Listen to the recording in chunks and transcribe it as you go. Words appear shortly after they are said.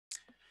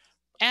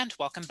And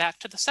welcome back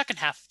to the second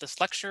half of this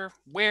lecture,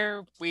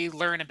 where we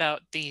learn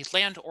about the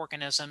land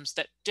organisms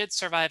that did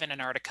survive in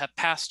Antarctica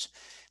past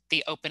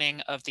the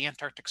opening of the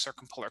Antarctic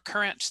Circumpolar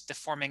Current, the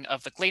forming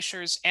of the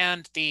glaciers,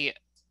 and the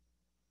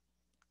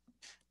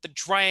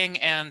drying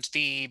and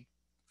the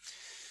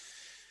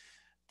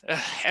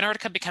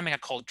Antarctica becoming a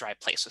cold, dry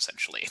place,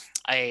 essentially.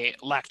 I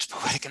lacked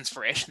poetic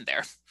inspiration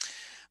there.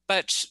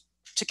 But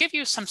to give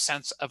you some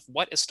sense of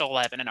what is still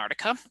alive in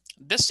Antarctica,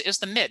 this is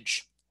the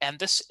midge, and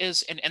this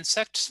is an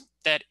insect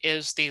that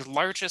is the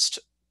largest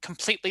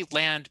completely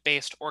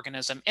land-based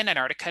organism in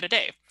Antarctica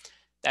today.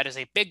 That is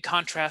a big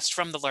contrast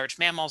from the large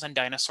mammals and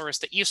dinosaurs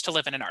that used to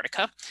live in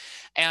Antarctica.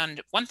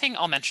 And one thing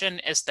I'll mention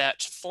is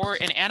that for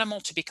an animal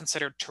to be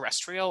considered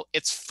terrestrial,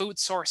 its food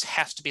source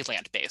has to be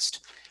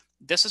land-based.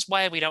 This is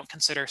why we don't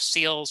consider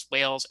seals,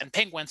 whales, and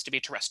penguins to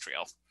be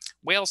terrestrial.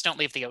 Whales don't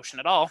leave the ocean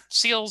at all.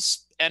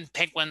 Seals and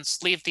penguins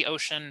leave the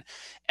ocean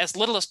as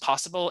little as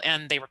possible,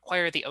 and they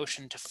require the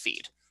ocean to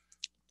feed.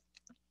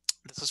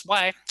 This is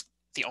why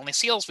the only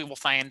seals we will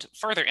find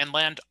further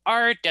inland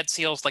are dead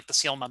seals like the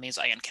seal mummies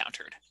I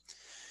encountered.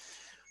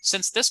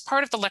 Since this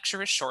part of the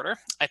lecture is shorter,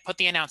 I put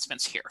the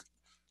announcements here.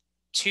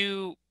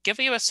 To give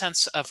you a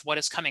sense of what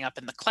is coming up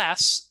in the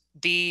class,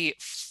 the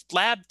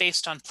lab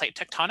based on plate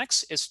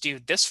tectonics is due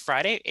this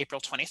Friday, April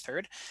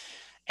 23rd.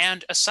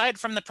 And aside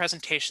from the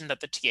presentation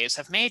that the TAs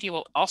have made, you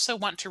will also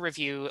want to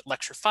review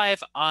Lecture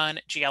 5 on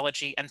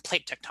geology and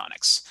plate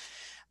tectonics.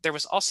 There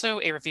was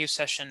also a review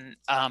session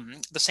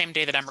the same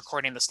day that I'm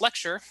recording this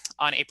lecture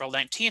on April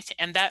 19th,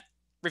 and that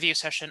review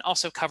session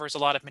also covers a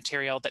lot of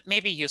material that may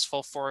be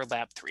useful for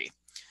Lab 3.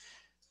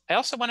 I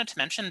also wanted to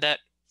mention that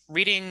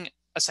reading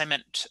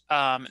assignment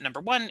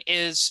number 1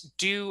 is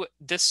due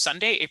this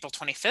Sunday, April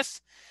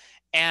 25th,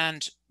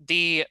 and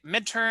the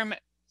midterm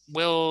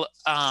will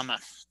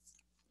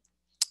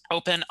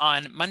open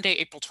on Monday,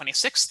 April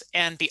 26th,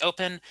 and be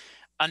open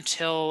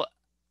until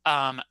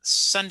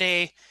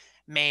Sunday,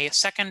 May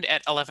 2nd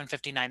at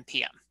 11:59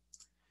 p.m.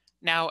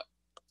 Now,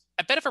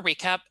 a bit of a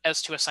recap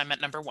as to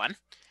assignment number 1.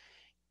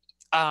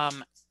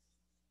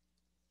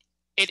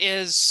 It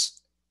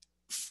is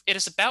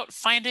about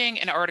finding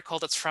an article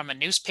that's from a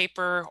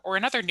newspaper or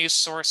another news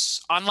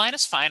source. Online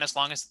is fine as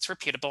long as it's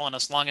reputable and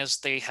as long as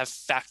they have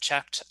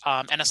fact-checked,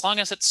 and as long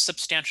as it's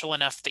substantial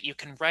enough that you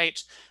can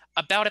write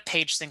about a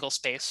page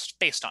single-spaced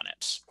based on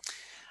it.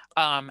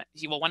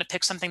 You will want to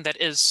pick something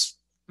that is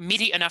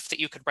meaty enough that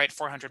you could write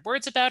 400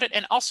 words about it,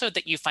 and also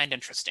that you find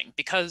interesting,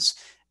 because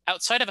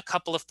outside of a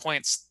couple of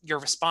points, your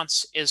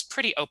response is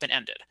pretty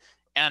open-ended.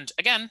 And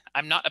again,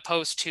 I'm not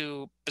opposed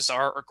to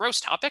bizarre or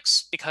gross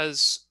topics,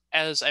 because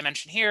as I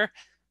mentioned here,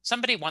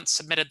 somebody once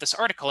submitted this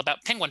article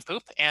about penguin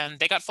poop, and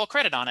they got full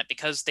credit on it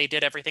because they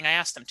did everything I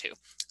asked them to.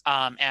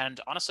 And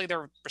honestly,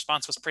 their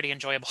response was pretty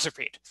enjoyable to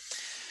read.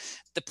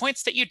 The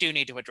points that you do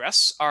need to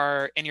address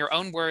are, in your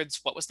own words,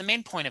 what was the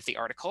main point of the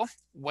article?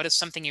 What is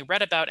something you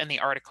read about in the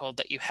article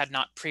that you had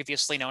not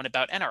previously known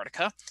about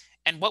Antarctica?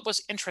 And what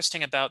was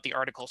interesting about the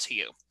article to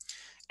you?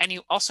 And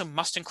you also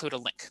must include a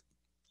link.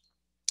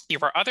 You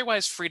are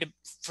otherwise free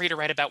to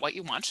write about what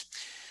you want.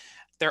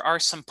 There are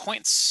some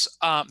points,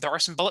 there are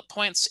some bullet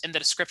points in the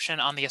description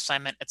on the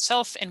assignment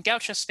itself in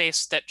Gaucho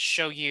space that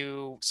show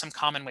you some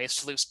common ways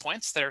to lose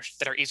points that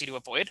are easy to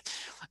avoid.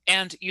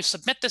 And you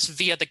submit this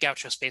via the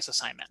Gaucho space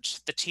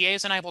assignment. The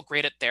TAs and I will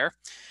grade it there.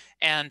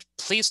 And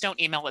please don't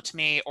email it to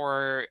me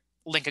or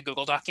link a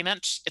Google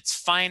document. It's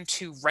fine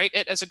to write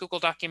it as a Google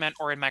document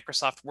or in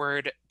Microsoft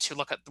Word to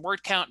look at the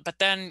word count, but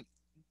then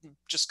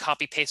just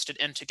copy paste it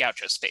into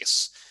Gaucho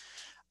space.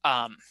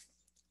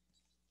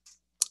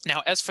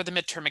 Now, as for the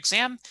midterm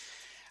exam,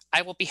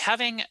 I will be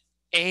having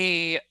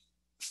a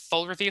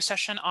full review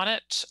session on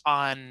it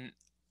on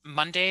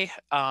Monday,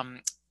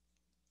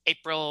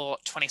 April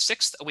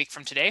 26th, a week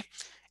from today.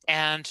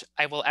 And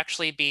I will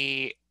actually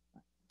be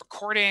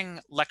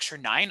recording lecture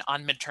 9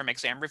 on midterm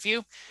exam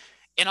review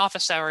in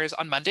office hours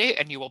on Monday,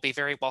 and you will be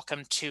very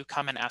welcome to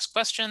come and ask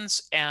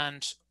questions.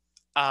 And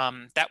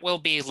that will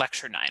be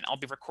lecture 9. I'll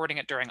be recording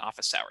it during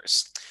office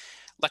hours.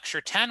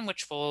 Lecture 10,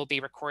 which will be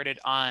recorded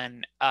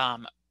on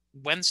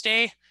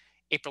Wednesday,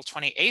 April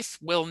 28th,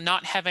 will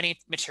not have any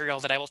material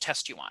that I will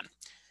test you on.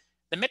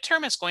 The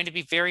midterm is going to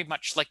be very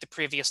much like the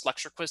previous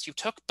lecture quiz you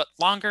took, but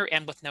longer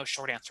and with no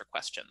short answer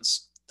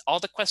questions.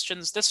 All the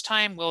questions this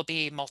time will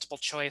be multiple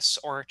choice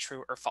or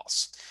true or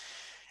false.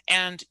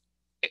 And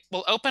it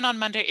will open on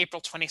Monday,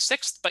 April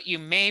 26th, but you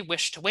may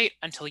wish to wait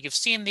until you've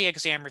seen the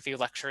exam review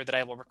lecture that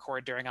I will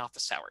record during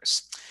office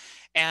hours.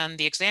 And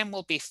the exam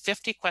will be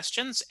 50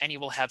 questions, and you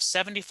will have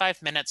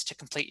 75 minutes to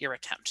complete your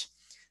attempt.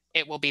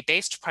 It will be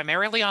based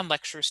primarily on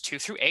lectures 2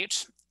 through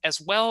 8,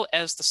 as well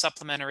as the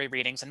supplementary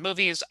readings and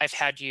movies I've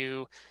had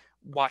you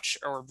watch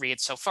or read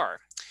so far,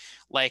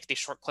 like the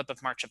short clip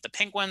of March of the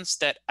Penguins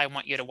that I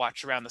want you to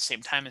watch around the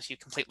same time as you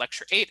complete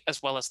lecture 8,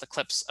 as well as the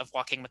clips of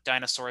Walking with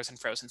Dinosaurs and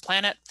Frozen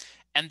Planet,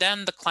 and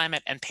then the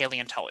climate and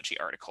paleontology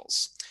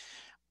articles.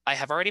 I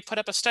have already put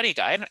up a study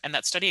guide, and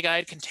that study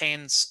guide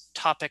contains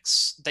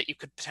topics that you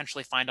could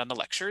potentially find on the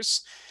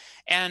lectures.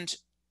 And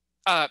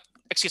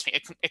excuse me,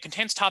 it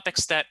contains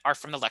topics that are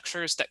from the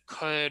lectures that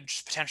could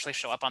potentially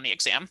show up on the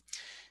exam.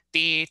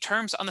 The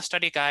terms on the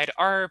study guide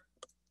are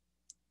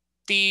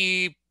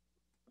the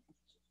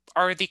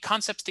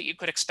concepts that you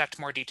could expect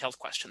more detailed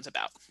questions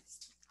about.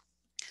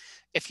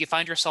 If you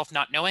find yourself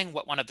not knowing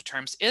what one of the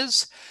terms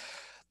is,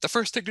 the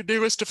first thing to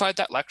do is to find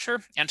that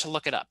lecture and to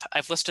look it up.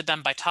 I've listed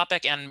them by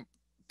topic and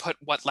put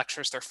what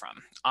lectures they're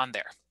from on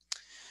there.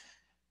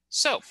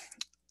 So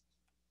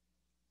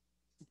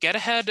go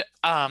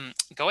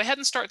ahead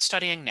and start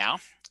studying now.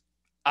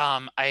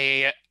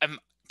 I am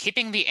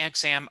keeping the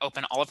exam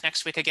open all of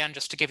next week again,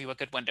 just to give you a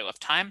good window of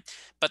time,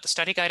 but the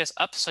study guide is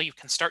up, so you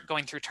can start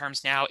going through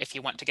terms now if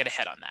you want to get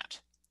ahead on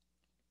that.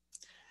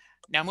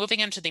 Now, moving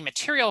into the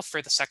material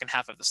for the second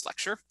half of this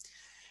lecture,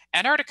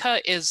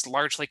 Antarctica is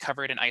largely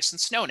covered in ice and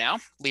snow now,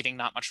 leaving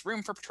not much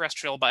room for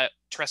terrestrial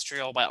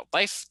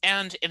wildlife,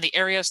 and in the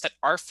areas that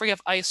are free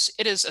of ice,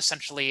 it is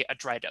essentially a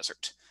dry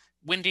desert.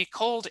 Windy,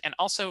 cold, and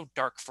also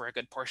dark for a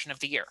good portion of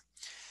the year.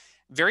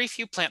 Very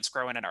few plants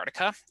grow in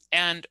Antarctica,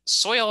 and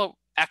soil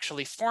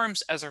actually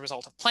forms as a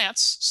result of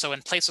plants, so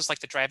in places like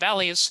the dry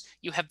valleys,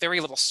 you have very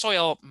little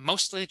soil,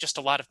 mostly just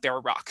a lot of bare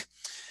rock.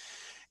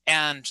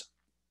 And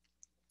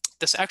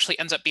this actually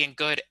ends up being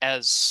good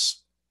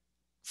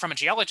from a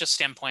geologist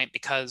standpoint,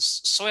 because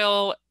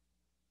soil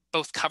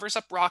both covers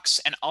up rocks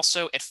and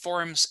also it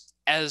forms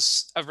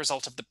as a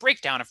result of the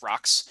breakdown of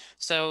rocks.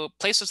 So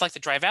places like the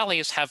dry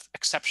valleys have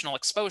exceptional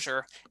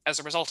exposure as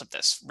a result of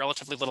this,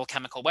 relatively little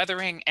chemical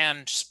weathering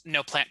and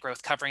no plant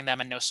growth covering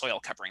them and no soil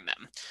covering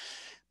them.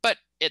 But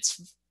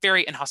it's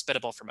very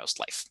inhospitable for most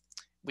life.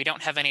 We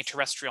don't have any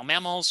terrestrial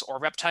mammals or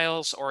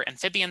reptiles or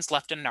amphibians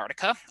left in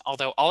Antarctica,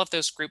 although all of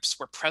those groups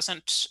were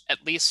present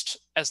at least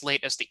as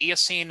late as the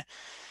Eocene.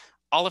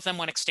 All of them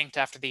went extinct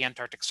after the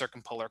Antarctic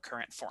circumpolar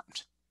current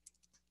formed.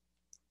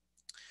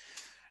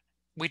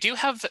 We do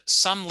have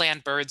some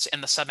land birds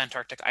in the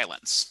subantarctic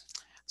islands.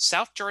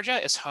 South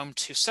Georgia is home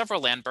to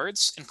several land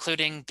birds,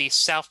 including the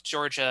South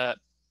Georgia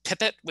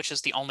pipit, which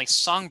is the only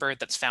songbird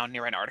that's found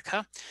near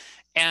Antarctica.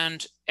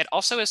 And it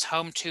also is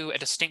home to a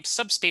distinct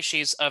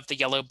subspecies of the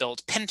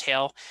yellow-billed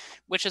pintail,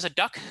 which is a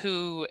duck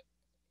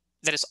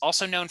that is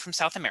also known from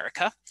South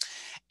America.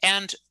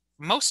 And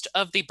most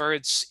of the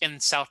birds in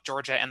South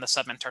Georgia and the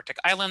subantarctic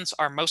islands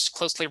are most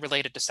closely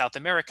related to South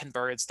American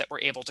birds that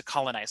were able to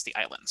colonize the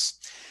islands.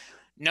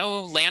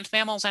 No land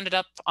mammals ended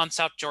up on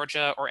South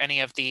Georgia or any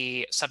of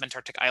the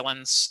subantarctic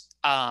islands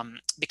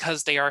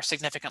because they are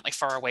significantly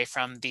far away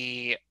from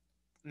the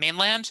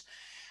mainland.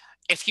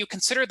 If you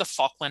consider the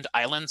Falkland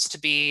Islands to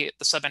be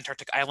the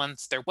subantarctic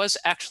islands, there was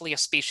actually a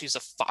species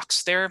of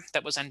fox there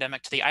that was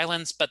endemic to the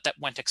islands, but that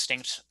went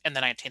extinct in the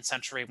 19th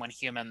century when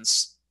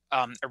humans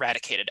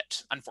eradicated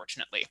it,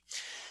 unfortunately.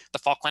 The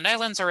Falkland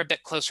Islands are a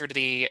bit closer to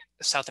the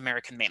South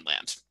American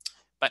mainland.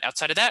 But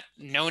outside of that,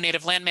 no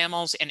native land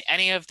mammals in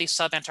any of the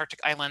subantarctic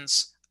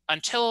islands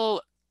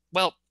until,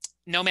 well,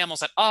 no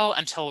mammals at all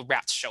until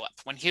rats show up.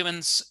 When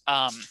humans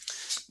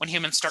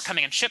start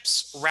coming in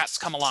ships, rats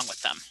come along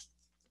with them.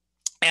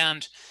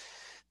 And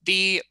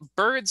the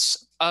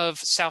birds of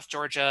South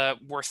Georgia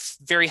were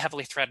very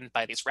heavily threatened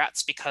by these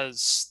rats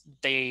because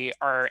they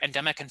are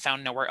endemic and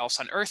found nowhere else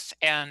on Earth,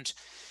 and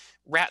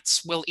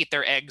rats will eat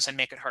their eggs and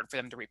make it hard for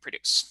them to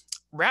reproduce.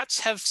 Rats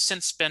have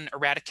since been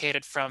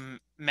eradicated from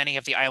many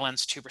of the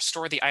islands to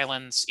restore the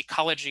island's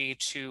ecology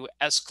to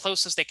as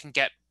close as they can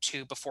get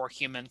to before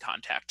human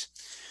contact.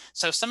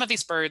 So some of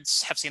these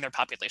birds have seen their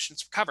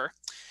populations recover.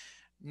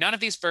 None of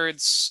these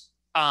birds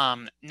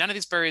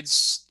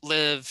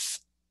live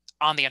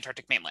on the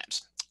Antarctic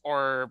mainland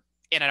or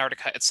in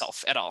Antarctica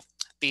itself at all.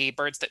 The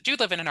birds that do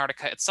live in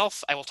Antarctica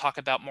itself, I will talk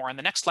about more in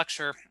the next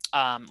lecture,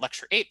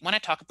 lecture 8, when I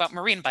talk about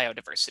marine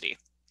biodiversity.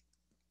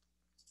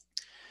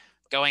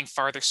 Going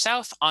farther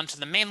south onto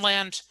the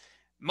mainland,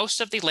 most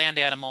of the land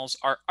animals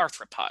are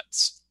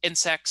arthropods,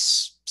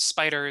 insects,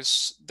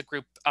 spiders, the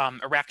group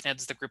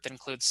arachnids, the group that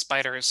includes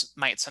spiders,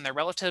 mites, and their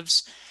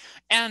relatives.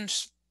 And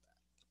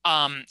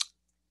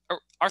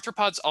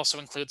arthropods also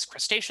includes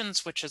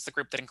crustaceans, which is the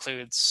group that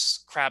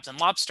includes crabs and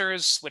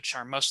lobsters, which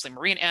are mostly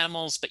marine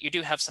animals, but you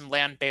do have some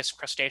land-based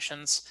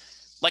crustaceans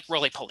like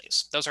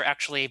roly-polies. Those are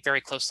actually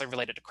very closely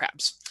related to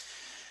crabs.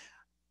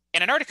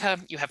 In Antarctica,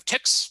 you have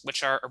ticks,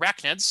 which are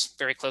arachnids,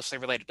 very closely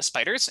related to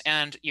spiders,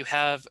 and you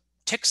have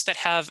ticks that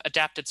have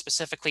adapted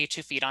specifically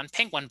to feed on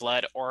penguin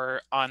blood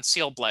or on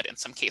seal blood in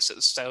some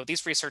cases. So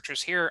these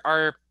researchers here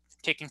are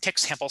taking tick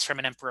samples from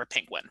an emperor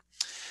penguin.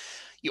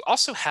 You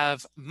also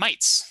have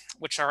mites,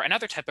 which are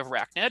another type of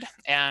arachnid,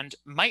 and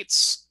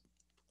mites,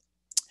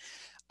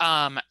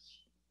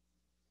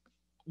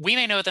 we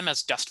may know them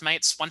as dust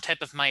mites. One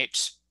type of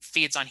mite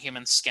feeds on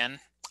human skin,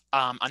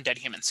 on dead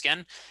human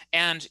skin,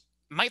 and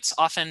mites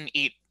often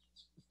eat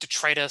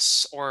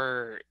detritus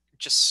or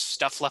just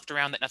stuff left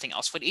around that nothing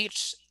else would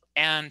eat.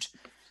 And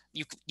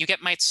you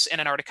get mites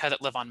in Antarctica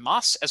that live on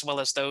moss, as well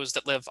as those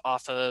that live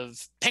off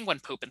of penguin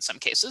poop in some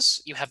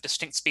cases. You have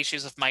distinct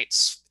species of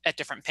mites at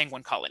different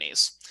penguin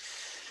colonies.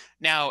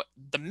 Now,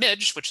 the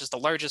midge, which is the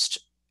largest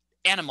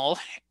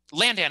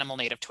land animal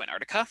native to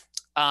Antarctica,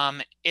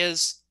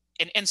 is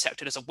an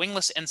insect. It is a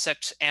wingless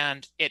insect,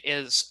 and it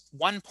is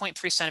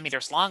 1.3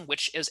 centimeters long,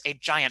 which is a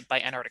giant by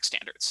Antarctic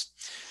standards.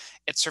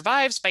 It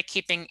survives by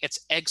keeping its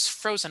eggs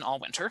frozen all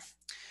winter.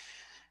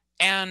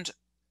 And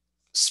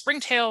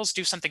springtails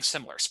do something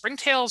similar.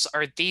 Springtails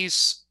are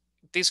these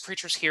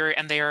creatures here,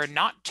 and they are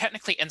not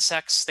technically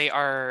insects. They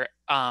are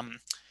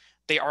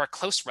a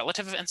close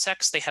relative of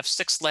insects. They have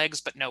 6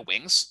 legs but no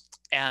wings,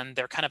 and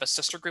they're kind of a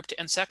sister group to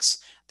insects.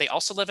 They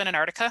also live in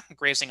Antarctica,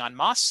 grazing on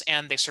moss,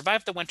 and they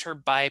survive the winter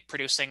by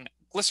producing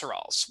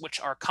glycerols, which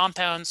are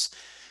compounds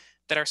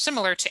that are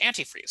similar to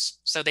antifreeze.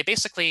 So they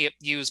basically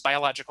use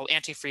biological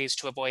antifreeze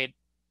to avoid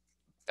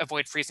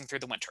freezing through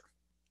the winter.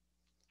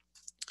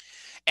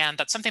 And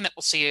that's something that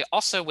we'll see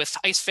also with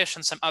icefish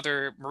and some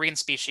other marine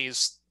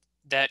species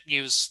that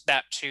use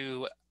that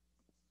to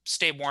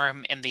stay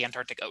warm in the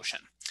Antarctic Ocean.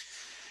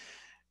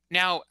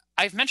 Now,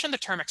 I've mentioned the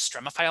term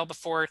extremophile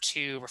before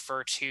to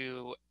refer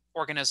to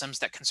organisms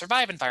that can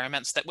survive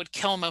environments that would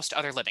kill most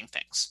other living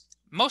things.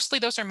 Mostly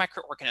those are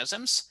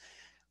microorganisms.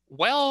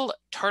 While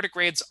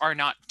tardigrades are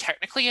not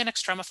technically an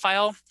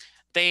extremophile,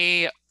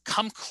 they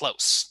come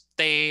close.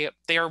 They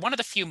are one of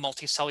the few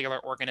multicellular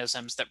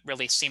organisms that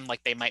really seem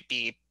like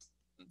that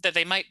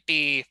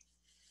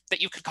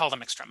you could call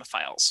them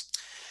extremophiles.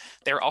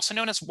 They're also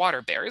known as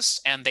water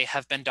bears, and they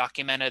have been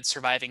documented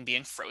surviving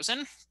being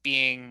frozen,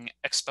 being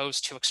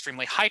exposed to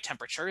extremely high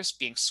temperatures,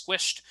 being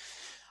squished,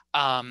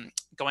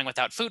 going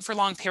without food for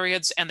long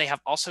periods, and they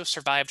have also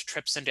survived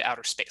trips into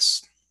outer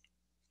space.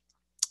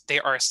 They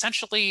are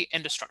essentially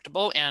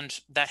indestructible, and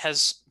that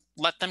has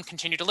let them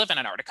continue to live in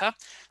Antarctica.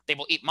 They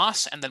will eat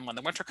moss, and then when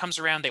the winter comes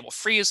around, they will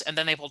freeze, and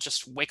then they will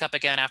just wake up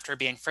again after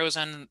being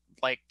frozen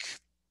like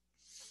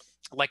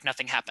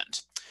nothing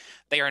happened.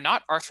 They are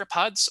not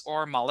arthropods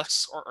or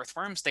mollusks or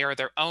earthworms. They are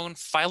their own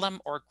phylum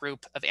or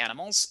group of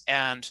animals,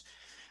 and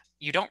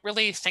you don't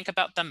really think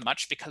about them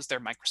much because they're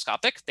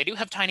microscopic. They do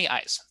have tiny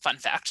eyes, fun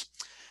fact.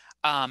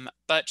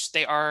 But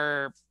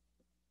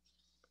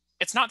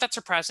it's not that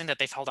surprising that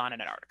they've held on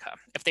in Antarctica.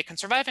 If they can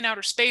survive in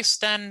outer space,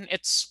 then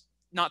it's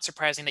not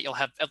surprising that you'll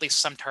have at least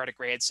some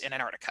tardigrades in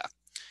Antarctica.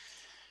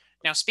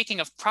 Now, speaking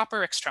of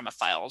proper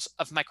extremophiles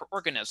of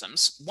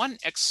microorganisms, one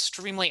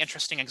extremely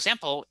interesting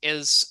example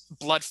is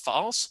blood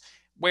falls,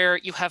 where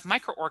you have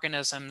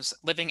microorganisms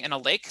living in a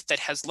lake that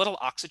has little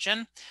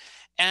oxygen,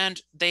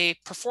 and they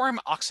perform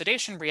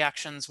oxidation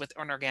reactions with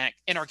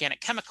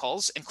inorganic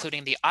chemicals,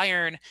 including the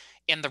iron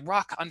in the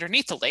rock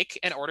underneath the lake,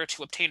 in order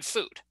to obtain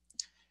food.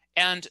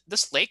 And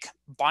this lake,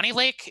 Bonnie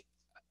Lake,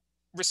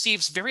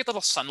 receives very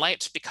little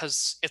sunlight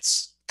because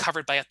it's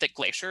covered by a thick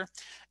glacier,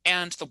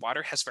 and the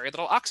water has very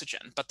little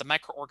oxygen, but the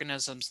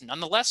microorganisms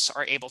nonetheless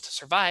are able to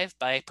survive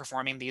by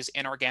performing these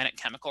inorganic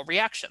chemical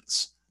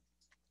reactions.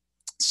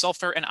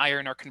 Sulfur and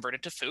iron are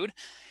converted to food,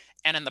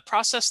 and in the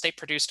process, they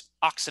produced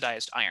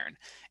oxidized iron.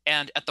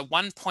 And at the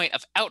one point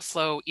of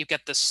outflow, you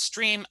get this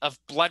stream of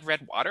blood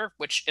red water,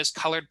 which is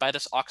colored by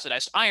this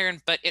oxidized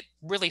iron, but it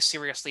really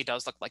seriously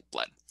does look like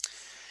blood.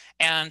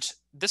 And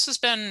this has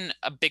been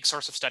a big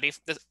source of study.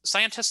 The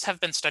scientists have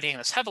been studying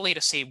this heavily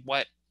to see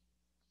what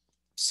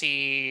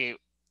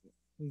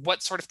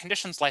sort of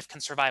conditions life can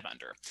survive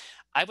under.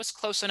 I was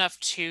close enough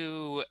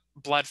to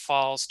blood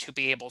falls to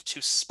be able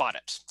to spot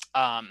it.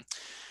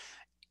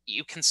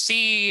 You can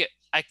see,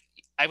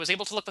 I was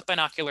able to look with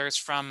binoculars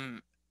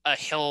from a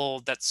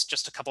hill that's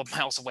just a couple of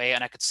miles away,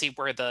 and I could see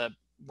where the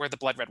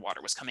blood red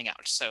water was coming out.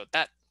 So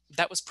that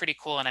was pretty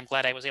cool, and I'm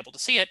glad I was able to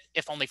see it,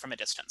 if only from a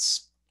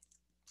distance.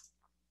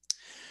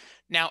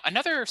 Now,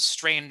 another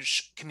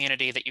strange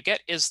community that you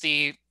get is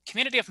the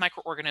community of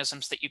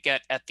microorganisms that you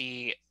get at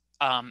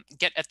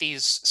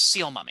these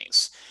seal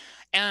mummies.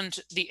 And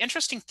the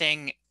interesting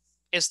thing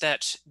is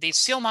that these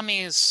seal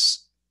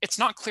mummies, it's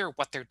not clear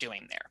what they're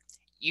doing there.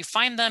 You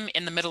find them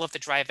in the middle of the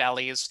dry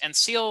valleys, and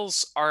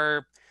seals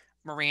are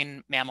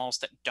marine mammals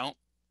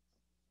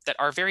that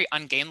are very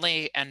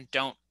ungainly and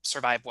don't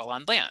survive well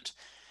on land.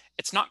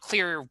 It's not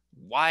clear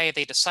why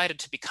they decided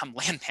to become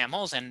land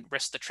mammals and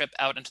risk the trip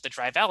out into the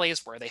dry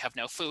valleys where they have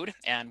no food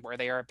and where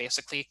they are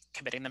basically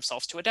committing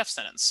themselves to a death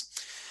sentence.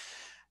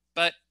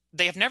 But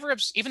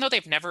even though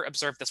they've never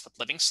observed this with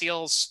living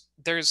seals,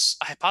 there's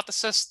a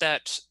hypothesis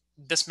that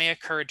this may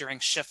occur during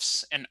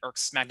shifts in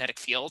Earth's magnetic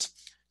field.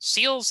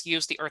 Seals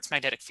use the Earth's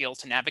magnetic field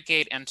to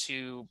navigate and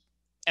to,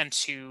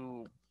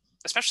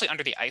 especially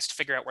under the ice, to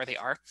figure out where they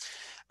are.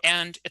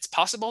 And it's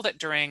possible that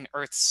during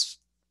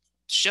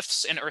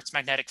shifts in Earth's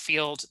magnetic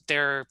field,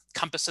 their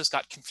compasses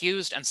got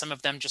confused, and some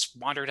of them just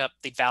wandered up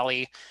the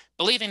valley,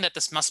 believing that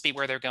this must be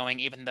where they're going,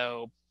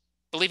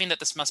 believing that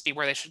this must be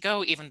where they should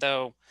go, even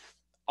though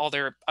all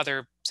their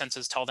other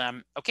senses tell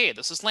them, okay,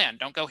 this is land,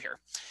 don't go here.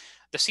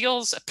 The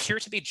seals appear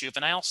to be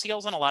juvenile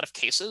seals in a lot of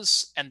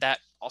cases, and that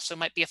also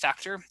might be a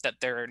factor,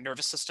 that their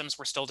nervous systems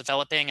were still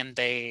developing and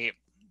they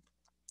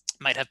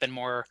might have been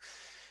more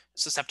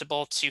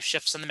susceptible to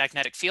shifts in the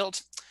magnetic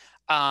field.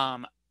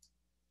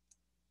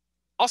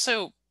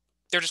 Also,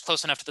 they're just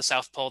close enough to the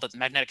South Pole that the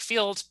magnetic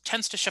field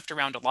tends to shift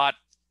around a lot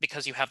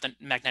because you have the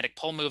magnetic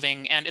pole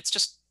moving, and it's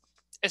just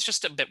it's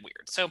just a bit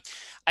weird. So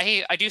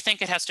I do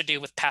think it has to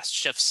do with past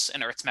shifts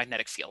in Earth's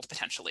magnetic field,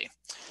 potentially.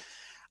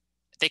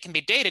 They can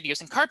be dated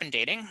using carbon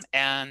dating,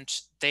 and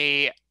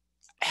they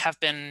have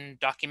been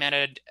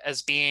documented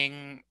as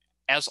being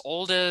as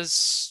old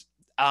as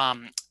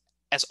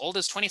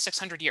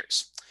 2,600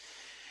 years.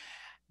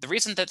 The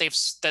reason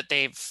that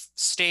they've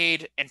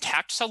stayed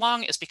intact so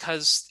long is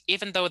because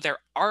even though there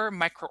are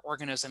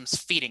microorganisms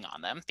feeding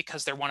on them,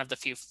 because they're one of the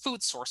few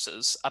food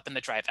sources up in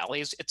the dry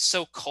valleys, it's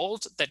so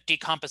cold that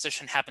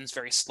decomposition happens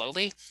very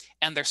slowly,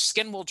 and their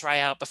skin will dry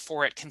out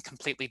before it can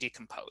completely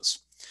decompose.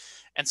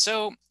 And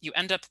so you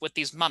end up with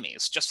these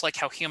mummies, just like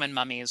how human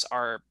mummies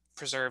are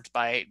preserved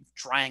by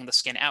drying the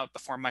skin out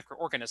before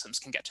microorganisms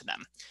can get to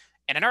them.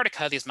 In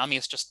Antarctica, these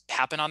mummies just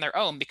happen on their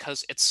own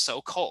because it's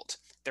so cold.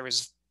 There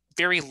is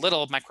very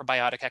little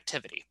microbiotic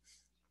activity.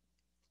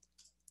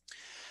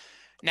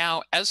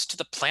 Now, as to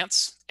the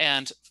plants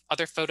and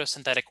other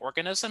photosynthetic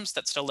organisms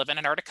that still live in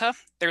Antarctica,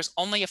 there's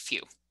only a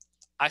few.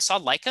 I saw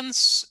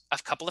lichens a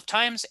couple of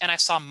times, and I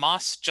saw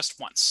moss just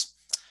once.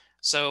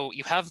 So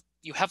you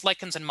have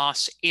lichens and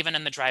moss even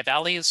in the dry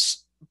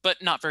valleys,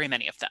 but not very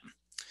many of them.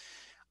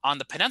 On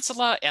the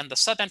peninsula and the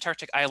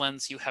subantarctic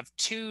islands, you have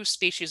two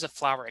species of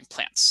flowering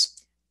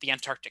plants, the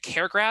Antarctic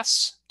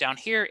hairgrass down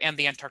here and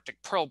the Antarctic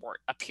pearlwort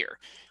up here.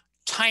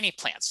 Tiny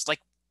plants, like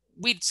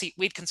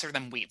we'd consider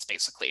them weeds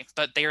basically,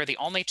 but they are the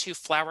only two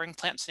flowering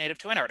plants native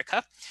to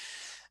Antarctica.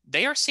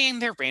 They are seeing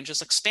their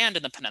ranges expand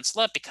in the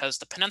peninsula because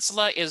the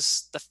peninsula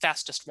is the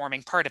fastest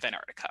warming part of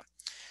Antarctica.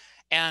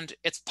 And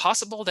it's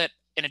possible that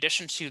in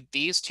addition to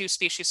these two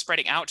species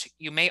spreading out,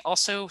 you may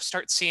also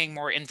start seeing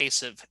more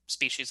invasive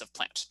species of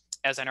plant.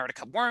 As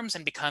Antarctica warms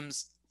and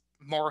becomes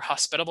more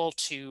hospitable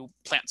to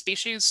plant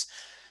species,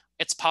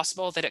 it's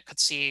possible that it could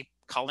see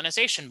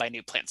colonization by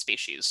new plant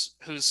species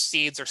whose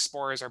seeds or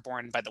spores are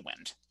borne by the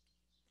wind.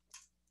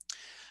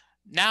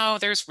 Now,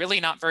 there's really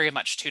not very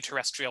much to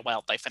terrestrial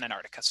wildlife in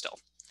Antarctica still.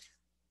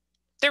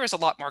 There is a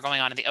lot more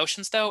going on in the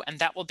oceans, though, and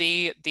that will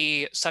be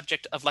the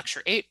subject of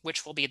Lecture 8,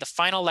 which will be the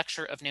final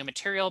lecture of new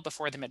material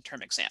before the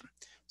midterm exam.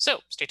 So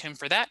stay tuned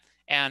for that,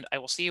 and I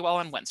will see you all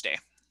on Wednesday.